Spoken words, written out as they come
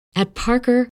At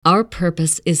Parker, our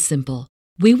purpose is simple.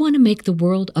 We want to make the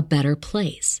world a better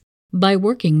place by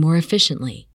working more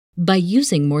efficiently, by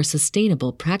using more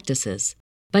sustainable practices,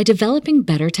 by developing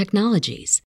better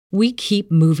technologies. We keep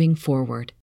moving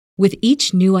forward. With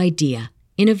each new idea,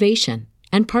 innovation,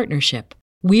 and partnership,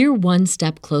 we're one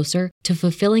step closer to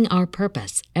fulfilling our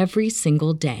purpose every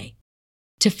single day.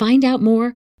 To find out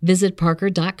more, visit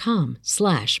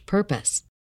parker.com/purpose.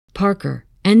 Parker,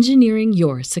 engineering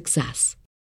your success.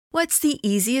 What's the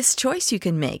easiest choice you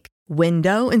can make?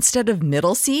 Window instead of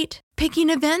middle seat? Picking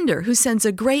a vendor who sends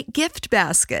a great gift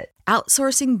basket?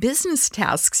 Outsourcing business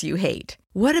tasks you hate?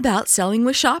 What about selling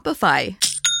with Shopify?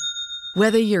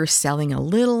 Whether you're selling a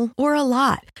little or a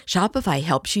lot, Shopify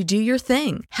helps you do your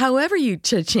thing, however you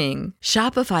cha-ching.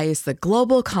 Shopify is the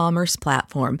global commerce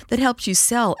platform that helps you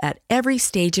sell at every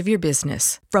stage of your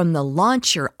business. From the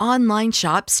launch your online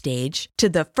shop stage to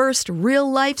the first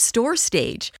real-life store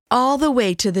stage, all the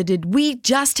way to the did we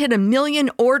just hit 1 million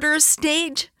orders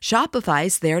stage.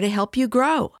 Shopify's there to help you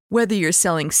grow. Whether you're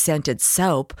selling scented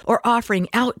soap or offering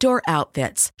outdoor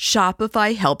outfits,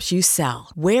 Shopify helps you sell.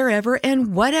 Wherever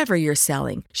and whatever you're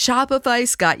selling,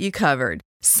 Shopify's got you covered.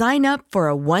 Sign up for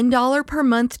a $1 per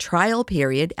month trial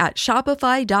period at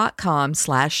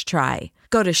shopify.com/try.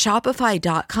 Go to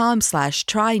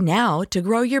shopify.com/try now to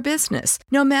grow your business,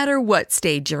 no matter what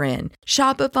stage you're in.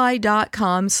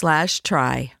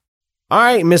 Shopify.com/try. All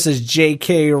right, Mrs.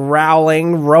 J.K.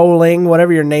 Rowling,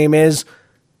 whatever your name is.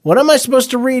 What am I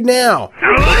supposed to read now?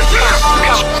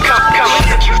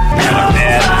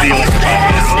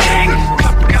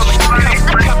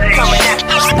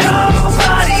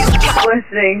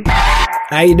 Listening.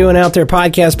 How you doing out there,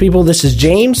 podcast people? This is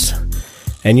James,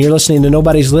 and you're listening to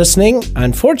Nobody's Listening.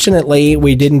 Unfortunately,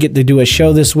 we didn't get to do a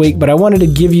show this week, but I wanted to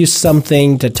give you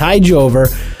something to tide you over.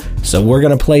 So we're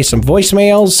going to play some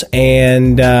voicemails,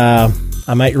 and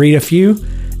I might read a few,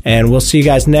 and we'll see you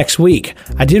guys next week.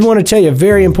 I did want to tell you a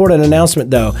very important announcement,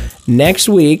 though. Next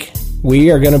week, we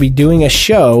are going to be doing a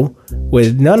show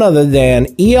with none other than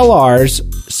ELR's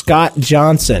Scott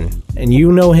Johnson. And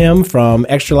you know him from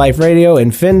Extra Life Radio,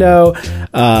 Infindo,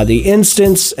 The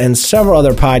Instance, and several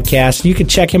other podcasts. You can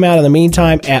check him out in the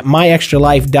meantime at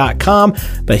myextralife.com.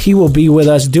 But he will be with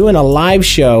us doing a live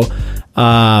show.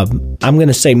 I'm going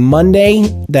to say Monday.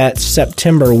 That's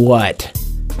September what?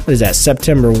 What is that?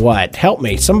 September what? Help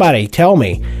me. Somebody tell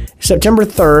me. September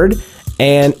 3rd.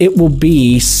 And it will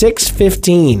be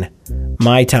 6:15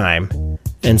 my time.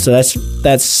 And so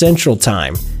that's Central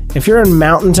Time. If you're in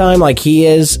Mountain Time like he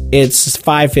is, it's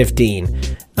 5:15.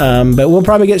 But we'll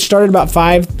probably get started about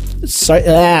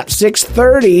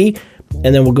 6:30,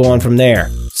 and then we'll go on from there.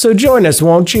 So join us,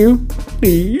 won't you?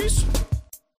 Please.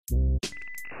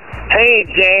 Hey,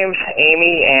 James,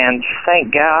 Amy, and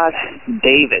thank God,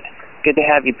 David. Good to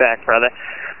have you back, brother.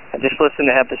 I just listened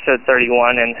to episode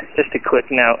 31, and just a quick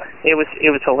note. It was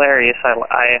hilarious.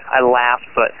 I laughed,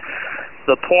 but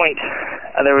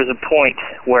there was a point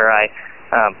where I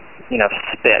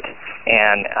spit,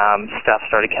 and stuff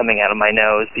started coming out of my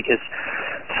nose because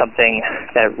something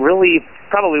that really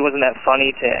probably wasn't that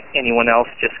funny to anyone else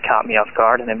just caught me off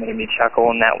guard, and it made me chuckle.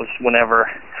 And that was whenever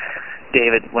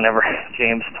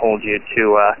James told you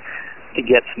to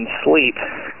get some sleep,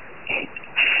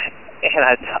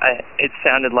 and it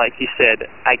sounded like he said,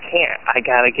 "I can't. I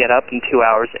gotta get up in 2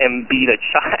 hours and beat a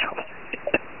child."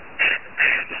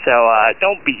 So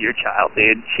don't beat your child,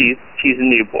 dude. She's a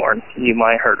newborn. You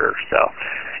might hurt her. So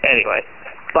anyway,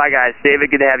 bye guys.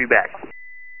 David, good to have you back.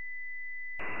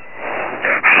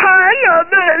 Hi,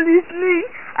 nobody listening.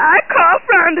 I call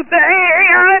from the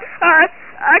bank.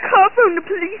 I call from the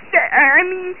police.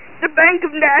 The Bank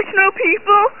of National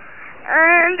People.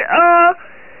 And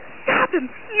stop him.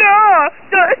 No,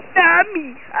 don't stop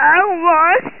me. I don't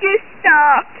want to get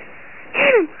stopped.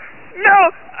 Hit him.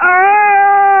 No.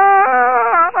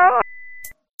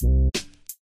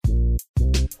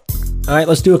 All right,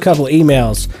 let's do a couple of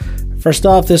emails. First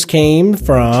off, this came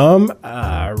from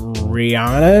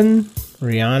Rihanna.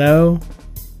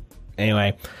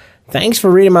 Anyway, thanks for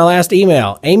reading my last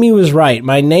email. Amy was right.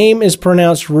 My name is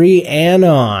pronounced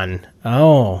Rhiannon.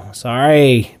 Oh,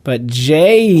 sorry. But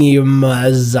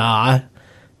James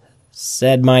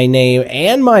said my name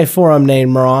and my forum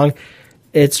name wrong.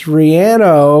 It's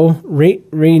Renano.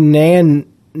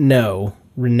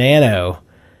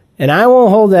 And I won't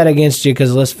hold that against you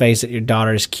because, let's face it, your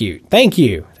daughter is cute. Thank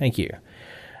you.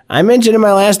 I mentioned in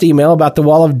my last email about the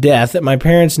wall of death that my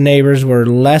parents' neighbors were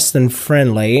less than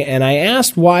friendly, and I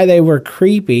asked why they were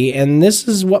creepy, and this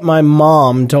is what my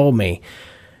mom told me.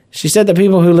 She said the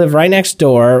people who lived right next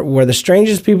door were the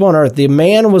strangest people on earth. The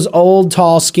man was old,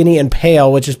 tall, skinny, and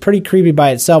pale, which is pretty creepy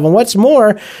by itself. And what's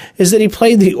more is that he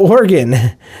played the organ.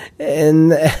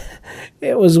 And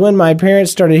it was when my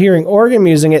parents started hearing organ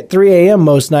music at 3 a.m.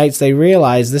 most nights, they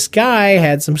realized this guy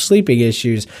had some sleeping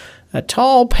issues. A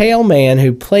tall, pale man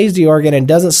who plays the organ and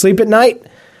doesn't sleep at night?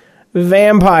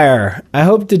 Vampire. I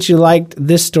hope that you liked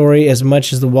this story as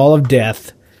much as The Wall of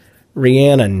Death.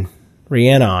 Rhiannon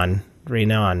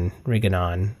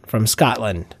from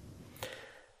Scotland.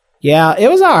 Yeah, it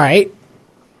was all right.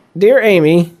 Dear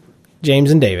Amy,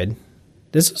 James and David,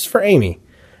 this was for Amy.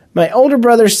 My older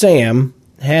brother Sam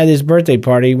had his birthday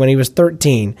party when he was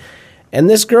 13, and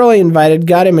this girl he invited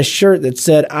got him a shirt that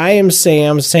said, I am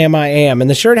Sam, Sam I am, and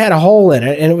the shirt had a hole in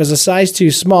it, and it was a size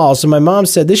too small, so my mom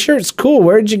said, this shirt's cool,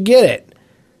 where'd you get it?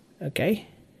 Okay.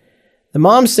 The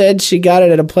mom said she got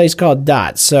it at a place called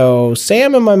Dot, so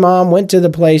Sam and my mom went to the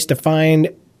place to find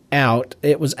out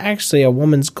it was actually a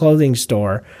woman's clothing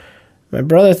store. My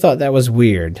brother thought that was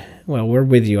weird. Well, we're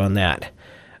with you on that.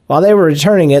 While they were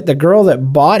returning it, the girl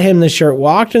that bought him the shirt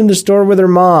walked in the store with her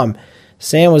mom.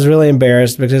 Sam was really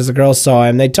embarrassed because the girl saw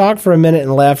him. They talked for a minute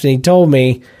and left, and he told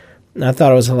me, and I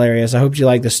thought it was hilarious. I hope you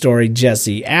like the story,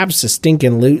 Jesse.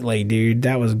 Abso-stinking-lutely, dude.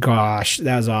 That was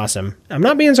awesome. I'm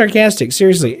not being sarcastic,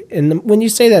 seriously. And when you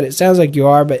say that, it sounds like you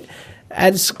are, but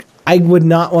I would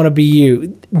not want to be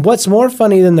you. What's more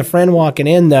funny than the friend walking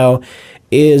in, though,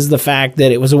 is the fact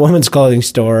that it was a woman's clothing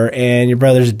store and your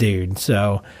brother's a dude.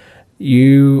 So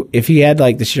if he had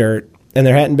like the shirt and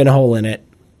there hadn't been a hole in it,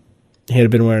 he'd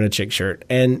have been wearing a chick shirt.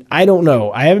 And I don't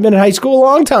know. I haven't been in high school a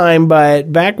long time,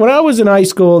 but back when I was in high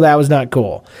school, that was not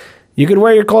cool. You could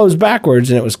wear your clothes backwards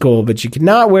and it was cool, but you could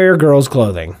not wear girls'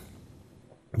 clothing.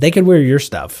 They could wear your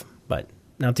stuff, but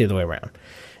not the other way around.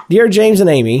 Dear James and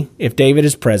Amy, if David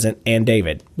is present, and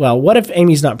David. Well, what if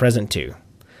Amy's not present too?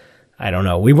 I don't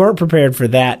know. We weren't prepared for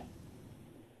that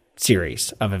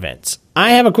series of events.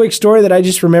 I have a quick story that I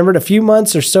just remembered a few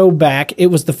months or so back. It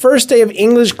was the first day of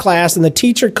English class, and the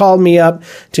teacher called me up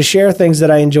to share things that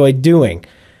I enjoyed doing.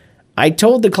 I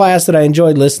told the class that I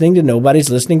enjoyed listening to Nobody's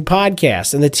Listening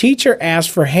podcast, and the teacher asked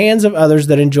for hands of others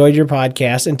that enjoyed your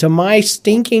podcast, and to my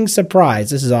stinking surprise,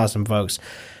 this is awesome, folks,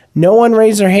 no one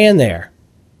raised their hand there.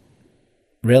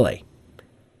 Really?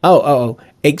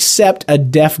 Except a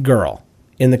deaf girl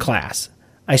in the class.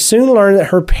 I soon learned that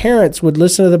her parents would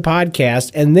listen to the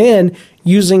podcast and then,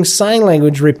 using sign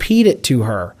language, repeat it to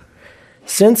her.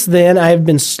 Since then, I have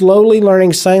been slowly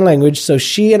learning sign language so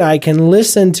she and I can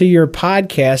listen to your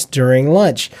podcast during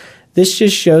lunch. This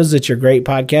just shows that your great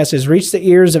podcast has reached the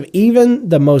ears of even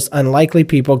the most unlikely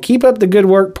people. Keep up the good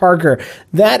work, Parker.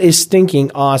 That is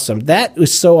stinking awesome. That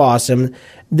is so awesome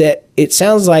that it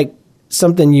sounds like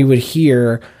something you would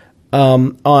hear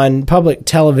on public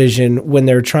television when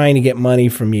they're trying to get money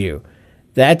from you.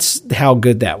 That's how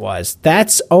good that was.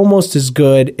 That's almost as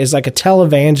good as like a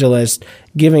televangelist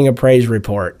giving a praise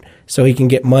report so he can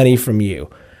get money from you.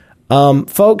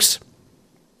 Folks,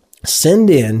 send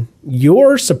in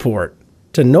your support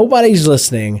to Nobody's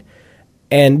Listening,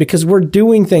 and because we're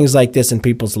doing things like this in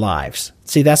people's lives.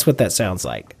 See, that's what that sounds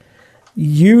like.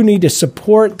 You need to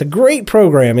support the great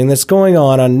programming that's going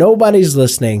on Nobody's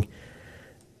Listening.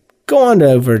 Go on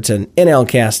over to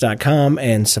nlcast.com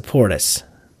and support us.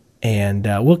 And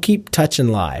we'll keep touching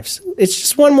lives. It's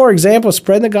just one more example of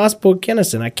spreading the gospel of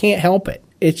Kennison. I can't help it.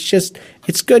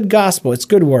 It's good gospel. It's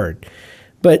good word.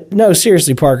 But no,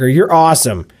 seriously, Parker, you're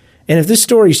awesome. And if this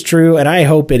story's true, and I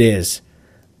hope it is,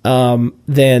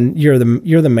 then you're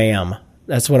the ma'am.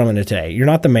 That's what I'm going to tell you. You're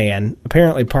not the man.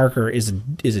 Apparently, Parker is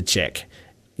a chick.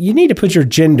 You need to put your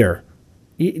gender.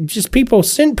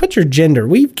 Put your gender.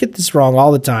 We get this wrong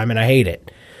all the time, and I hate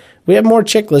it. We have more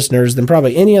chick listeners than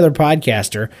probably any other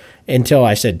podcaster until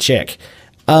I said chick.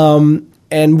 And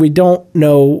we don't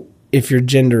know if your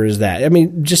gender is that. I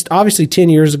mean, just obviously 10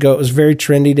 years ago, it was very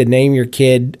trendy to name your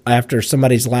kid after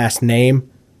somebody's last name,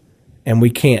 and we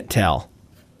can't tell.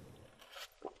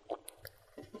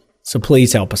 So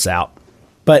please help us out.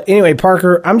 But anyway,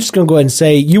 Parker, I'm just going to go ahead and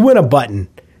say you win a button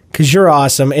because you're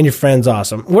awesome and your friend's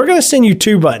awesome. We're going to send you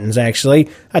 2 buttons, actually.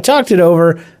 I talked it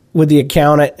over with the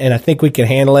accountant, and I think we can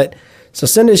handle it. So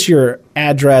send us your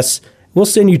address. We'll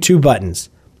send you 2 buttons.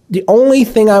 The only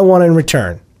thing I want in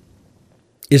return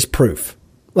is proof.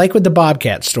 Like with the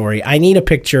Bobcat story, I need a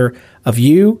picture of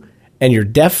you and your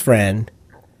deaf friend,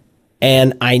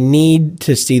 and I need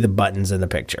to see the buttons in the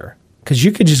picture. Because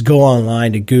you could just go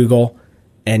online to Google,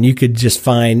 and you could just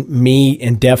find me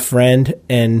and deaf friend,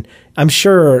 and I'm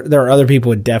sure there are other people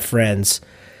with deaf friends.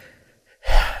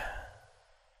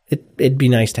 It'd be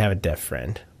nice to have a deaf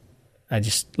friend.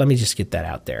 Let me just get that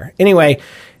out there. Anyway,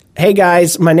 Hey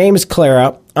guys, my name is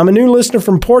Clara. I'm a new listener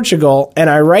from Portugal, and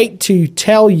I write to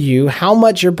tell you how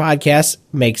much your podcast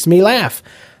makes me laugh.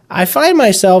 I find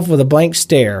myself with a blank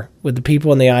stare with the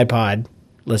people in the iPod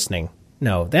listening.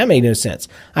 No, that made no sense.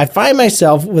 I find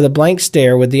myself with a blank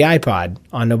stare with the iPod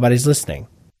on Nobody's Listening.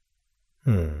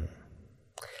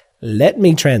 Let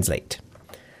me translate.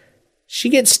 She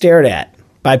gets stared at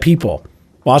by people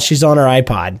while she's on her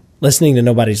iPod listening to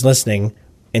Nobody's Listening,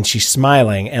 and she's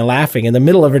smiling and laughing in the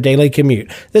middle of her daily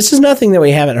commute. This is nothing that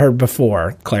we haven't heard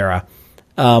before, Clara.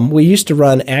 We used to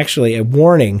run actually a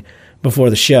warning before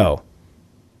the show.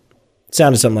 It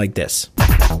sounded something like this.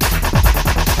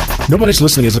 Nobody's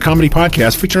Listening is a comedy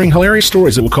podcast featuring hilarious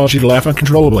stories that will cause you to laugh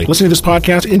uncontrollably. Listening to this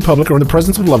podcast in public or in the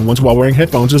presence of loved ones while wearing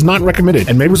headphones is not recommended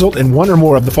and may result in one or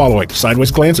more of the following: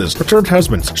 sideways glances, perturbed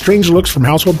husbands, strange looks from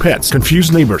household pets,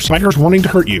 confused neighbors, bikers wanting to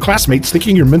hurt you, classmates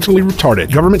thinking you're mentally retarded,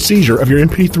 government seizure of your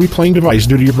MP3 playing device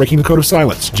due to your breaking the code of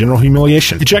silence, general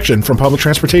humiliation, ejection from public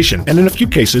transportation, and in a few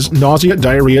cases, nausea,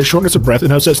 diarrhea, shortness of breath,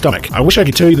 and upset stomach. I wish I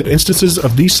could tell you that instances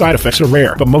of these side effects are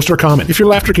rare, but most are common. If your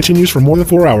laughter continues for more than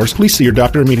 4 hours, please see your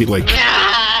doctor immediately.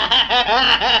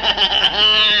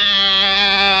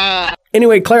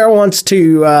 Anyway, Clara wants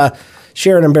to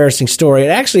share an embarrassing story. It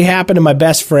actually happened to my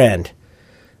best friend.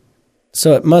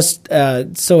 So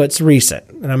it's recent,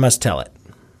 and I must tell it.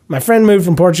 My friend moved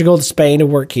from Portugal to Spain to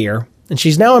work here, and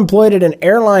she's now employed at an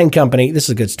airline company. This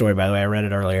is a good story, by the way. I read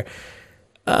it earlier.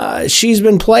 She's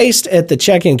been placed at the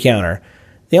check-in counter.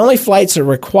 The only flights that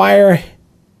require...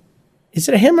 Is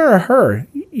it a him or a her?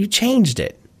 You changed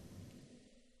it.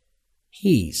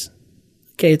 He's.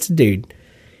 Okay, it's a dude.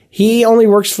 He only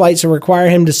works flights that require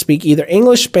him to speak either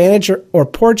English, Spanish, or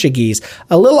Portuguese.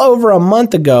 A little over a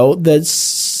month ago, the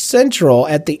Central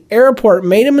at the airport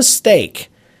made a mistake,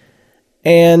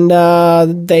 and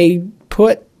they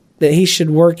put that he should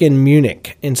work in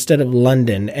Munich instead of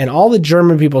London. And all the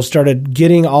German people started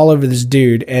getting all over this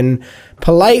dude, and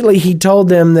politely he told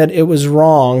them that it was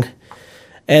wrong,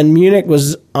 and Munich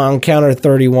was on counter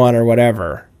 31 or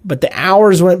whatever. But the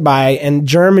hours went by, and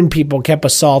German people kept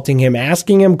assaulting him,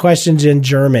 asking him questions in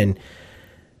German.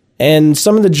 And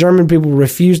some of the German people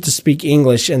refused to speak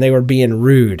English, and they were being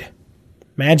rude.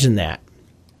 Imagine that.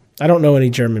 I don't know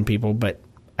any German people, but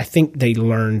I think they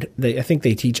learned. I think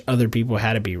they teach other people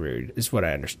how to be rude, is what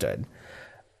I understood.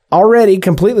 Already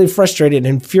completely frustrated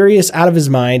and furious out of his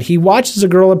mind, he watches a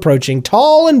girl approaching,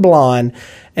 tall and blonde,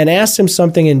 and asks him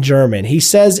something in German. He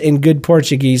says in good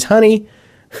Portuguese, "Honey,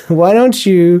 why don't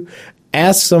you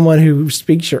ask someone who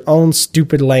speaks your own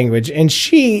stupid language?" And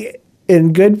she,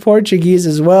 in good Portuguese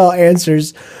as well,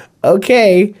 answers,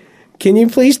 "Okay, can you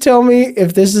please tell me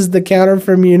if this is the counter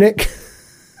for Munich?"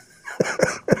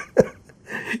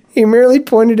 He merely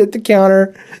pointed at the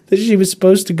counter that she was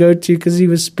supposed to go to because he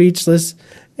was speechless.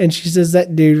 And she says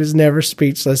that dude was never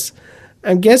speechless.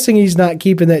 I'm guessing he's not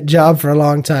keeping that job for a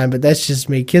long time, but that's just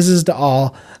me. Kisses to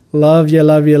all. Love you,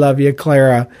 love you, love you,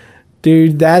 Clara.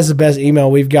 Dude, that's the best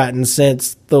email we've gotten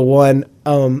since the one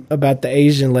about the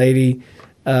Asian lady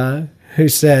who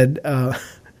said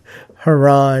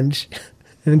harange,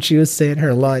 and she was saying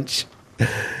her lunch.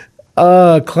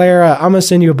 Clara, I'm going to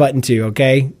send you a button too,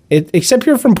 okay? Except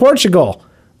you're from Portugal.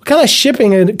 What kind of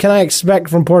shipping can I expect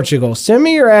from Portugal? Send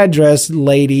me your address,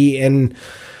 lady, and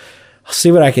I'll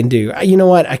see what I can do. You know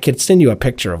what? I could send you a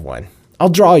picture of one. I'll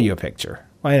draw you a picture.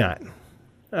 Why not?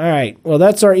 All right. Well,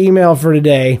 that's our email for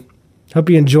today. Hope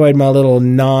you enjoyed my little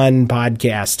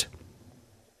non-podcast.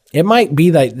 It might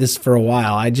be like this for a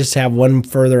while. I just have one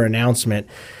further announcement.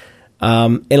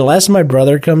 Unless my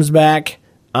brother comes back,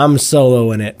 I'm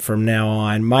soloing it from now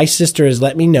on. My sister has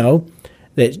let me know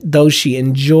that though she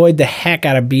enjoyed the heck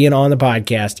out of being on the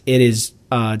podcast, it is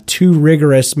too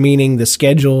rigorous, meaning the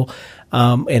schedule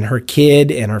and her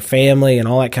kid and her family and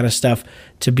all that kind of stuff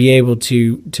to be able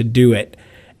to do it.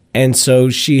 And so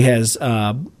she has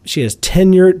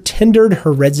tendered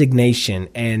her resignation,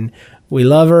 and we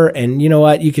love her. And you know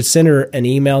what? You could send her an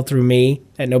email through me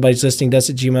at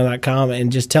nobodyslisteningthus@gmail.com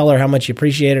and just tell her how much you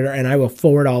appreciated her, and I will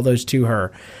forward all those to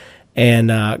her. And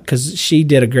because she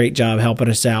did a great job helping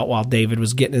us out while David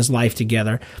was getting his life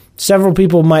together. Several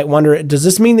people might wonder, does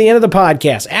this mean the end of the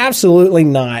podcast? Absolutely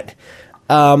not.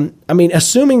 I mean,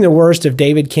 assuming the worst, if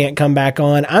David can't come back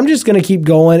on, I'm just going to keep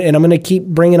going, and I'm going to keep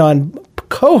bringing on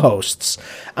co-hosts.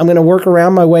 I'm going to work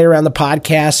around my way around the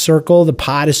podcast circle, the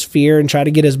podosphere, and try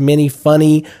to get as many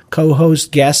funny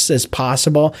co-host guests as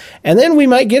possible. And then we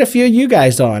might get a few of you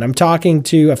guys on. I'm talking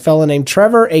to a fella named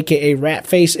Trevor, a.k.a.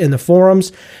 Ratface, in the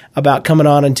forums about coming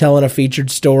on and telling a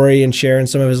featured story and sharing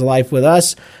some of his life with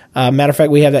us. Matter of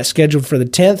fact, we have that scheduled for the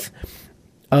 10th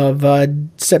of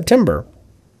September.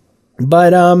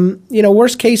 But,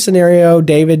 worst case scenario,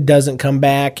 David doesn't come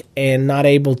back and not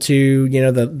able to,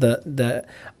 the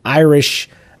Irish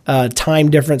time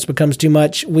difference becomes too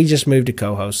much. We just move to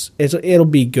co-hosts. It'll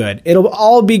be good. It'll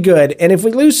all be good. And if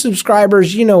we lose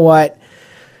subscribers, you know what?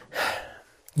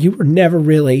 You were never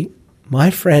really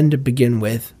my friend to begin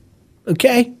with.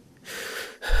 Okay?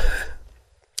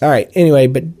 All right. Anyway,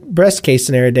 but best case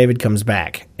scenario, David comes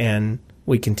back and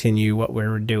we continue what we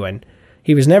were doing.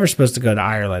 He was never supposed to go to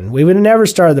Ireland. We would have never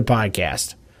started the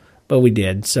podcast, but we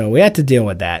did. So we had to deal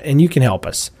with that. And you can help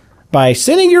us by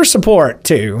sending your support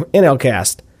to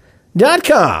nlcast.com.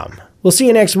 We'll see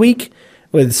you next week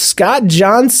with Scott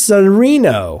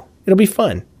Johnsonino. It'll be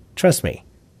fun. Trust me.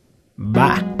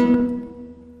 Bye.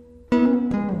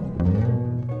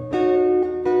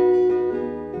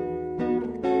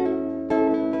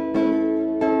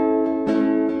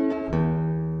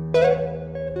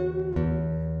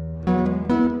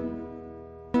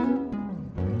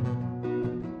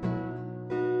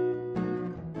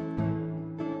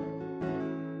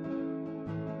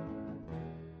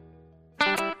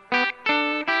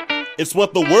 It's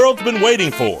what the world's been waiting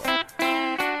for.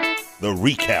 The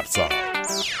recap song.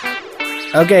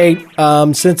 Okay,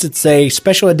 since it's a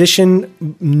special edition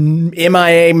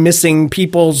MIA Missing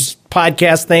People's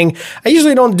podcast thing, I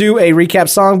usually don't do a recap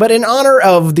song, but in honor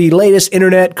of the latest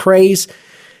internet craze,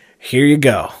 here you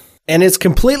go. And it's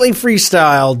completely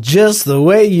freestyle, just the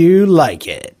way you like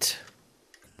it.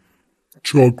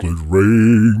 Chocolate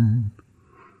rain.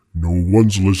 No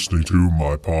one's listening to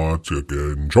my pot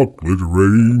again. Chocolate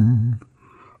rain.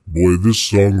 Boy, this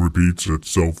song repeats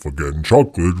itself again.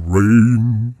 Chocolate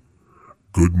rain.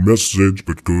 Good message,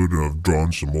 but could have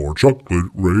drawn some more. Chocolate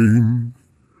rain.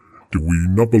 Do we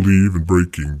not believe in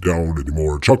breaking down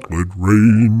anymore? Chocolate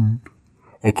rain.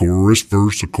 A chorus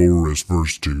verse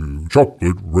two.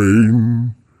 Chocolate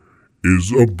rain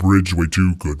is a bridge way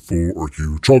too good for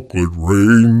you. Chocolate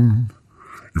rain.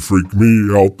 You freak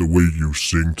me out the way you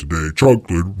sing today.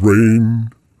 Chocolate rain.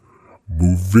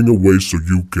 Moving away so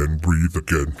you can breathe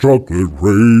again. Chocolate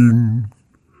rain.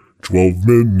 12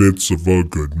 minutes of a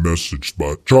good message,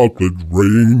 but chocolate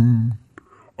rain.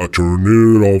 I turn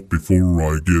it off before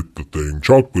I get the thing.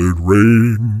 Chocolate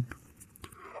rain.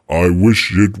 I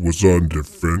wish it was a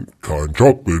different kind.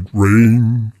 Chocolate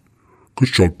rain.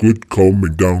 'Cause chocolate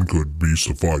coming down could be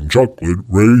so fine. Chocolate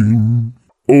rain.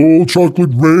 Oh,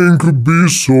 chocolate rain could be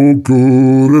so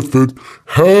good if it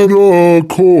had a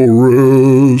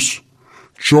chorus.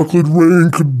 Chocolate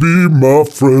rain could be my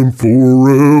friend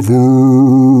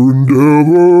forever and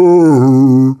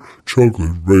ever.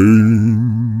 Chocolate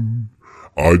rain.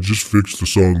 I just fixed the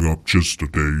song up just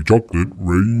today. Chocolate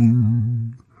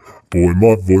rain. Boy,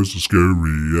 my voice is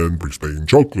scary and brings pain.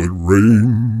 Chocolate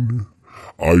rain.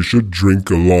 I should drink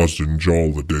a lozenge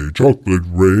all the day. Chocolate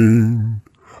rain.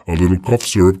 A little cough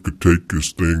syrup could take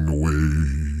this thing away.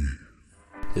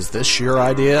 Is this your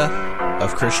idea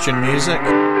of Christian music?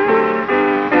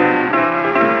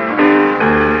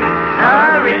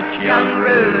 A rich young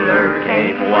ruler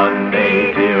came one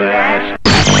day to ask.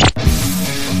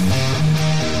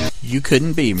 You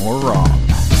couldn't be more wrong.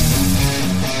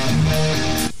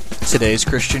 Today's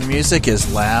Christian music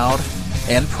is loud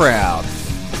and proud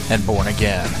and born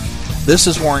again. This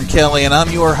is Warren Kelly, and I'm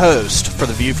your host for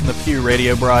the View from the Pew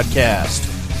radio broadcast.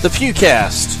 The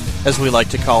Pewcast, as we like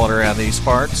to call it around these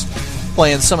parts,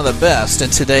 playing some of the best in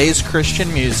today's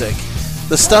Christian music,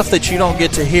 the stuff that you don't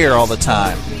get to hear all the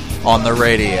time on the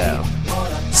radio.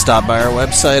 Stop by our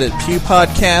website at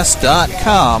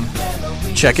pewpodcast.com.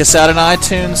 Check us out on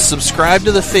iTunes, subscribe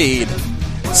to the feed,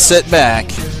 sit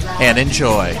back, and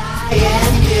enjoy.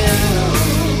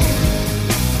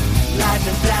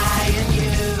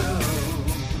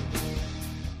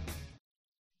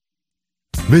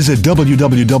 Visit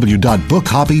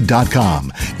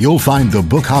www.bookhobby.com. You'll find the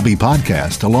Book Hobby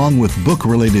podcast along with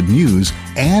book-related news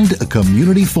and a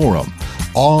community forum,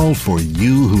 all for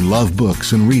you who love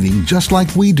books and reading just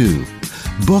like we do.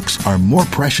 Books are more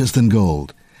precious than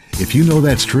gold. If you know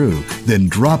that's true, then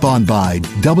drop on by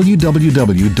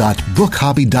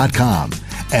www.bookhobby.com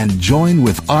and join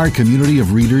with our community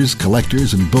of readers,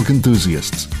 collectors, and book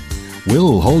enthusiasts.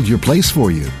 We'll hold your place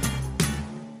for you.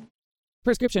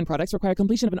 Prescription products require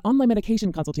completion of an online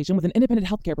medication consultation with an independent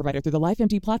healthcare provider through the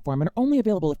LifeMD platform and are only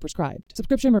available if prescribed.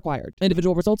 Subscription required.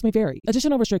 Individual results may vary.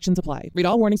 Additional restrictions apply. Read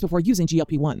all warnings before using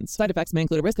GLP-1s. Side effects may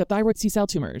include a risk of thyroid C-cell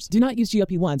tumors. Do not use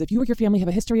GLP-1s if you or your family have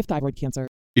a history of thyroid cancer.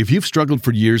 If you've struggled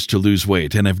for years to lose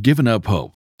weight and have given up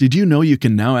hope, did you know you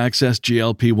can now access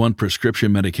GLP-1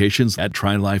 prescription medications at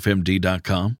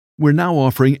TryLifeMD.com? We're now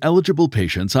offering eligible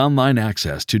patients online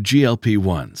access to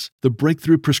GLP-1s, the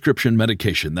breakthrough prescription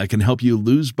medication that can help you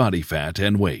lose body fat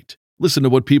and weight. Listen to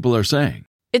what people are saying.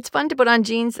 It's fun to put on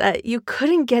jeans that you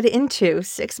couldn't get into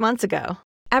 6 months ago.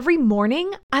 Every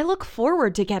morning, I look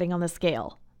forward to getting on the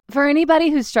scale. For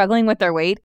anybody who's struggling with their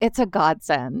weight, it's a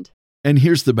godsend. And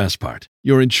here's the best part.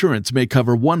 Your insurance may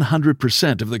cover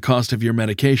 100% of the cost of your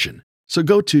medication. So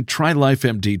go to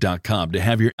TryLifeMD.com to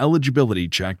have your eligibility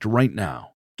checked right now.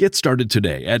 Get started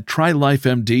today at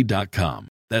TryLifeMD.com.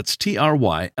 That's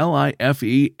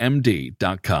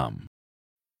TryLifeMD.com.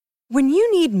 When you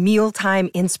need mealtime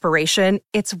inspiration,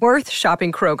 it's worth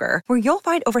shopping Kroger, where you'll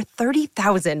find over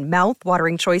 30,000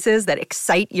 mouth-watering choices that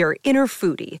excite your inner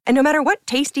foodie. And no matter what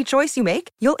tasty choice you make,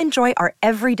 you'll enjoy our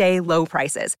everyday low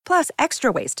prices, plus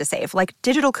extra ways to save, like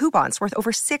digital coupons worth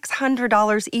over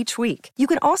 $600 each week. You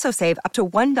can also save up to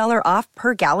 $1 off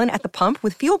per gallon at the pump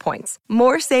with fuel points.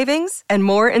 More savings and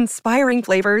more inspiring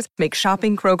flavors make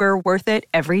shopping Kroger worth it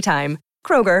every time.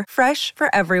 Kroger, fresh for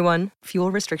everyone.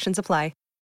 Fuel restrictions apply.